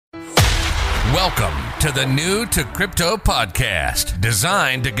Welcome to the New to Crypto podcast,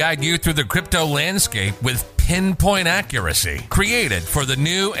 designed to guide you through the crypto landscape with pinpoint accuracy, created for the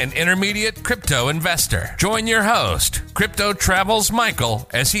new and intermediate crypto investor. Join your host, Crypto Travels Michael,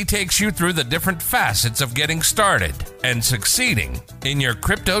 as he takes you through the different facets of getting started and succeeding in your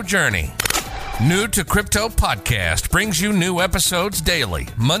crypto journey. New to Crypto podcast brings you new episodes daily,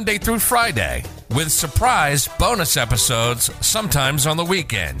 Monday through Friday, with surprise bonus episodes sometimes on the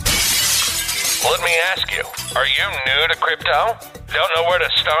weekend. Let me ask you, are you new to crypto? Don't know where to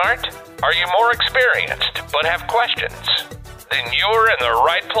start? Are you more experienced but have questions? Then you're in the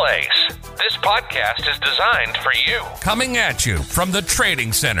right place. This podcast is designed for you. Coming at you from the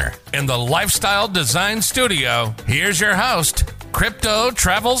Trading Center in the Lifestyle Design Studio, here's your host, Crypto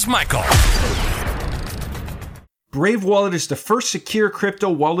Travels Michael. Brave Wallet is the first secure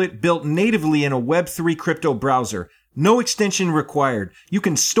crypto wallet built natively in a Web3 crypto browser. No extension required. You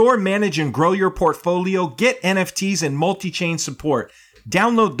can store, manage, and grow your portfolio, get NFTs and multi-chain support.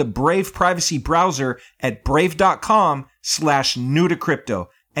 Download the Brave privacy browser at brave.com/new-to-crypto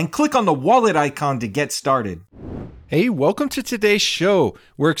and click on the wallet icon to get started. Hey, welcome to today's show.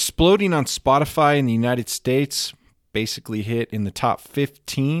 We're exploding on Spotify in the United States, basically hit in the top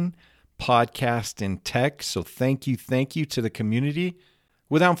 15 podcast in tech. So thank you to the community.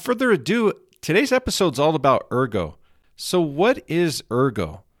 Without further ado, today's episode's all about Ergo. So what is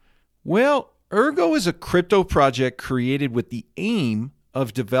Ergo? Well, Ergo is a crypto project created with the aim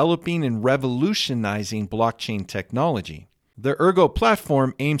of developing and revolutionizing blockchain technology. The Ergo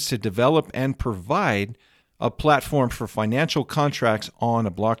platform aims to develop and provide a platform for financial contracts on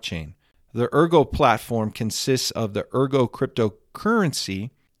a blockchain. The Ergo platform consists of the Ergo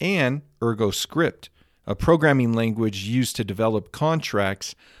cryptocurrency and Ergo Script, a programming language used to develop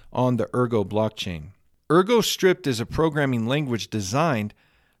contracts on the Ergo blockchain. Ergo Script is a programming language designed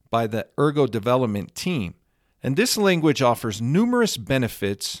by the Ergo development team, and this language offers numerous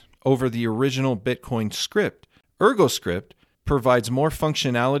benefits over the original Bitcoin script. Ergo Script provides more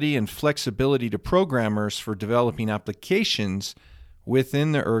functionality and flexibility to programmers for developing applications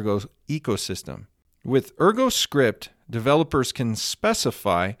within the Ergo ecosystem. With Ergo Script, developers can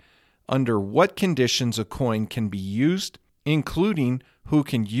specify under what conditions a coin can be used, including who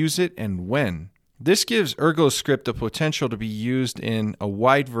can use it and when. This gives Ergo Script the potential to be used in a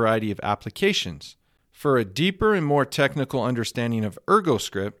wide variety of applications. For a deeper and more technical understanding of Ergo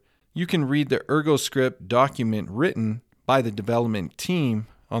Script, you can read the Ergo Script document written by the development team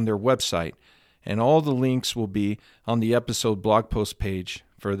on their website, and all the links will be on the episode blog post page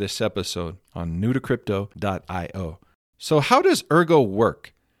for this episode on newtocrypto.io. So how does Ergo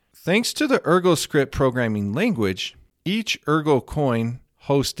work? Thanks to the Ergo Script programming language, each Ergo coin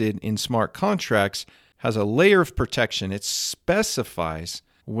hosted in smart contracts has a layer of protection. It specifies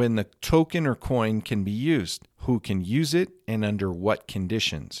when the token or coin can be used, who can use it, and under what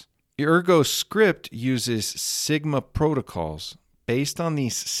conditions. Ergo Script uses Sigma protocols. Based on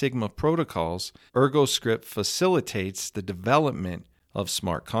these Sigma protocols, Ergo Script facilitates the development of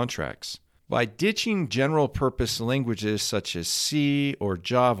smart contracts. By ditching general-purpose languages such as C or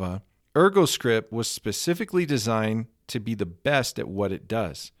Java, Ergo Script was specifically designed to be the best at what it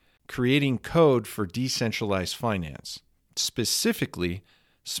does, creating code for decentralized finance, specifically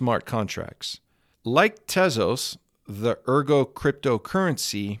smart contracts. Like Tezos, the Ergo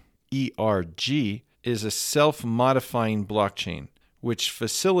cryptocurrency, ERG, is a self-modifying blockchain, which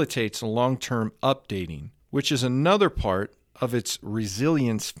facilitates long-term updating, which is another part of its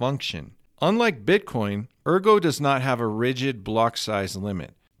resilience function. Unlike Bitcoin, Ergo does not have a rigid block size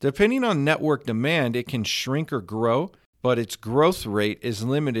limit. Depending on network demand, it can shrink or grow, but its growth rate is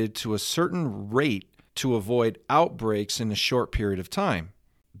limited to a certain rate to avoid outbreaks in a short period of time.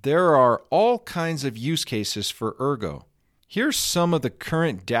 There are all kinds of use cases for Ergo. Here's some of the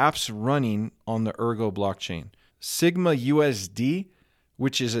current dApps running on the Ergo blockchain. Sigma USD,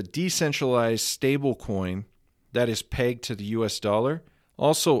 which is a decentralized stablecoin that is pegged to the US dollar.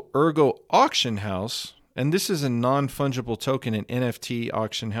 Also, Ergo Auction House, and this is a non-fungible token and NFT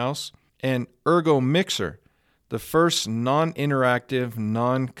auction house. And Ergo Mixer, the first non-interactive,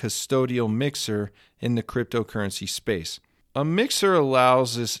 non-custodial mixer in the cryptocurrency space. A mixer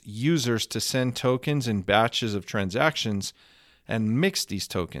allows its users to send tokens in batches of transactions and mix these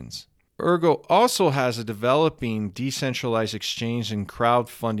tokens. Ergo also has a developing decentralized exchange and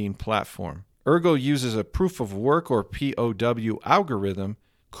crowdfunding platform. Ergo uses a proof of work or POW algorithm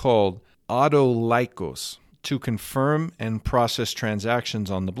called Autolykos to confirm and process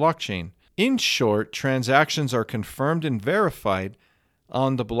transactions on the blockchain. In short, transactions are confirmed and verified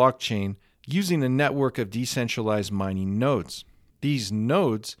on the blockchain using a network of decentralized mining nodes. These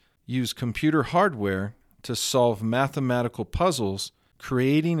nodes use computer hardware to solve mathematical puzzles,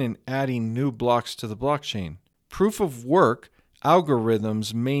 creating and adding new blocks to the blockchain. Proof of work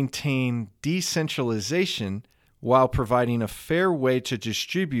algorithms maintain decentralization while providing a fair way to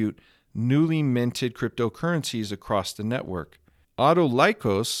distribute newly minted cryptocurrencies across the network.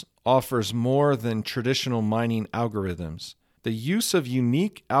 Autolykos offers more than traditional mining algorithms. The use of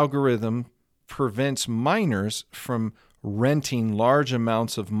unique algorithm prevents miners from renting large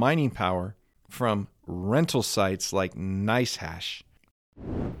amounts of mining power from rental sites like NiceHash.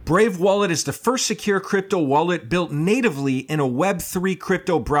 Brave Wallet is the first secure crypto wallet built natively in a Web3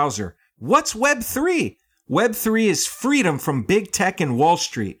 crypto browser. What's Web3? Web3 is freedom from big tech and Wall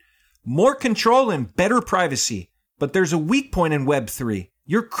Street. More control and better privacy. But there's a weak point in Web3.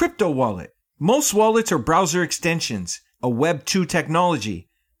 Your crypto wallet. Most wallets are browser extensions, a Web2 technology.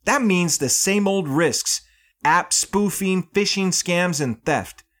 That means the same old risks: app spoofing, phishing scams, and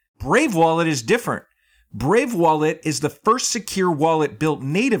theft. Brave Wallet is different. Brave Wallet is the first secure wallet built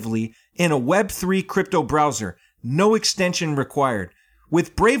natively in a Web3 crypto browser. No extension required.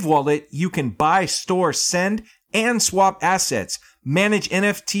 With Brave Wallet, you can buy, store, send, and swap assets, manage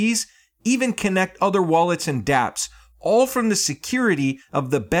NFTs, even connect other wallets and dApps, all from the security of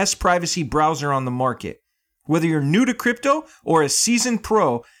the best privacy browser on the market. Whether you're new to crypto or a seasoned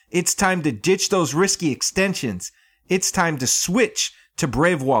pro, it's time to ditch those risky extensions. It's time to switch to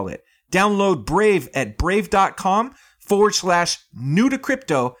Brave Wallet. Download Brave at brave.com/new to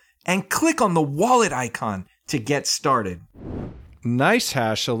crypto and click on the wallet icon to get started.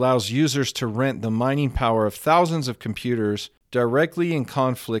 NiceHash allows users to rent the mining power of thousands of computers directly in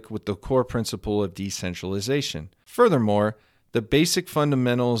conflict with the core principle of decentralization. Furthermore, the basic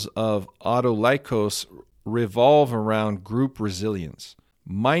fundamentals of Autolykos revolve around group resilience.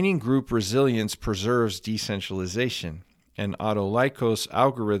 Mining group resilience preserves decentralization, and Autolykos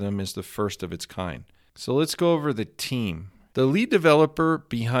algorithm is the first of its kind. So let's go over the team. The lead developer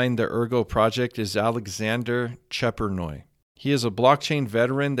behind the Ergo project is Alexander Chepernoy. He is a blockchain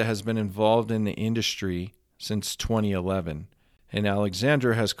veteran that has been involved in the industry since 2011. And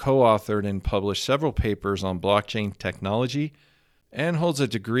Alexander has co-authored and published several papers on blockchain technology and holds a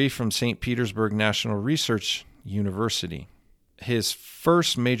degree from St. Petersburg National Research University. His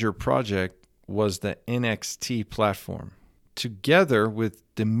first major project was the NXT platform. Together with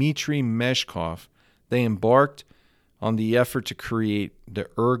Dmitry Meshkov, they embarked on the effort to create the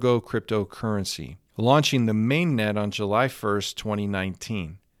Ergo cryptocurrency, launching the mainnet on July 1st,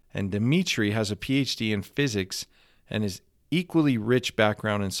 2019. And Dmitry has a PhD in physics and is equally rich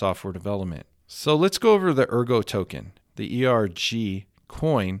background in software development. So let's go over the Ergo token. The ERG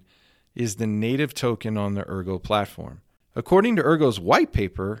coin is the native token on the Ergo platform. According to Ergo's white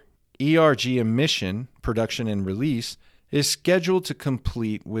paper, ERG emission, production, and release is scheduled to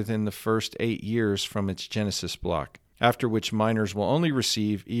complete within the first 8 years from its genesis block, after which miners will only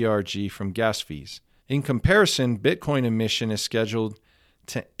receive ERG from gas fees. In comparison, Bitcoin emission is scheduled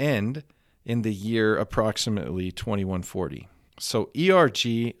to end in the year approximately 2140. So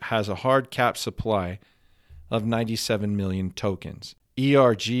ERG has a hard cap supply of 97 million tokens.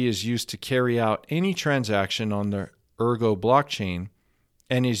 ERG is used to carry out any transaction on the Ergo blockchain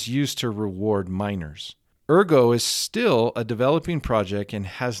and is used to reward miners. Ergo is still a developing project and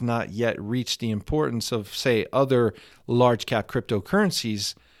has not yet reached the importance of, say, other large cap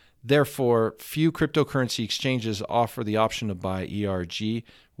cryptocurrencies. Therefore, few cryptocurrency exchanges offer the option to buy ERG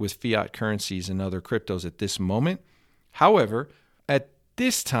with fiat currencies and other cryptos at this moment. However, at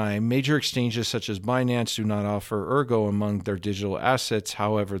this time, major exchanges such as Binance do not offer Ergo among their digital assets.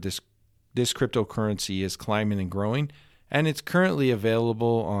 However, this cryptocurrency is climbing and growing, and it's currently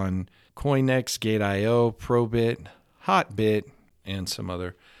available on CoinEx, Gate.io, Probit, Hotbit, and some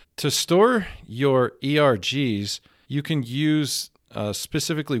other. To store your ERGs, you can use a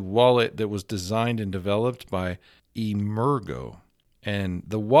specifically wallet that was designed and developed by Emurgo. And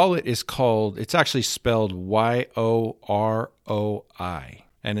the wallet is called, it's actually spelled YOROI.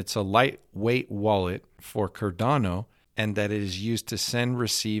 And it's a lightweight wallet for Cardano, and that it is used to send,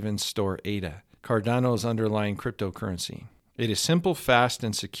 receive, and store ADA, Cardano's underlying cryptocurrency. It is simple, fast,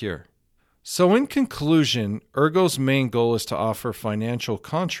 and secure. So in conclusion, Ergo's main goal is to offer financial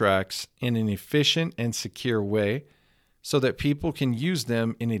contracts in an efficient and secure way so that people can use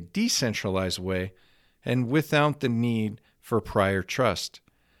them in a decentralized way and without the need for prior trust.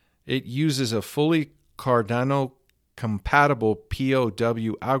 It uses a fully Cardano-compatible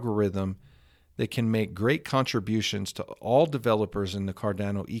POW algorithm that can make great contributions to all developers in the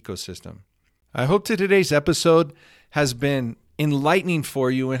Cardano ecosystem. I hope today's episode has been enlightening for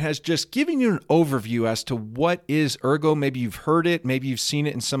you and has just given you an overview as to what is Ergo. Maybe you've heard it, maybe you've seen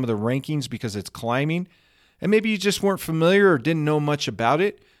it in some of the rankings because it's climbing, and maybe you just weren't familiar or didn't know much about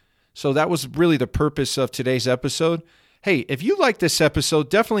it. So that was really the purpose of today's episode. Hey, if you like this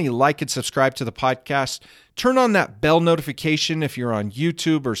episode, definitely like and subscribe to the podcast. Turn on that bell notification if you're on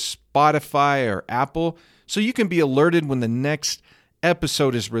YouTube or Spotify or Apple so you can be alerted when the next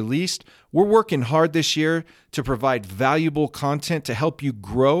episode is released. We're working hard this year to provide valuable content to help you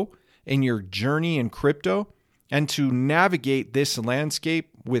grow in your journey in crypto and to navigate this landscape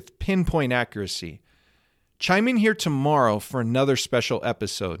with pinpoint accuracy. Chime in here tomorrow for another special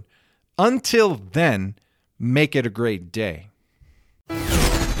episode. Until then, make it a great day.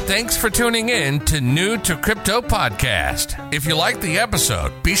 Thanks for tuning in to New to Crypto Podcast. If you liked the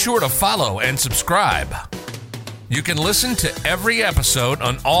episode, be sure to follow and subscribe. You can listen to every episode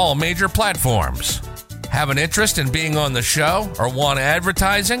on all major platforms. Have an interest in being on the show or want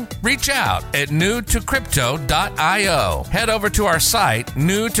advertising? Reach out at newtocrypto.io. Head over to our site,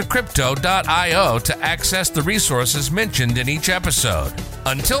 newtocrypto.io, to access the resources mentioned in each episode.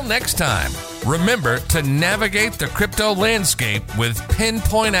 Until next time, remember to navigate the crypto landscape with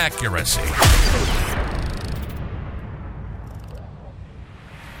pinpoint accuracy.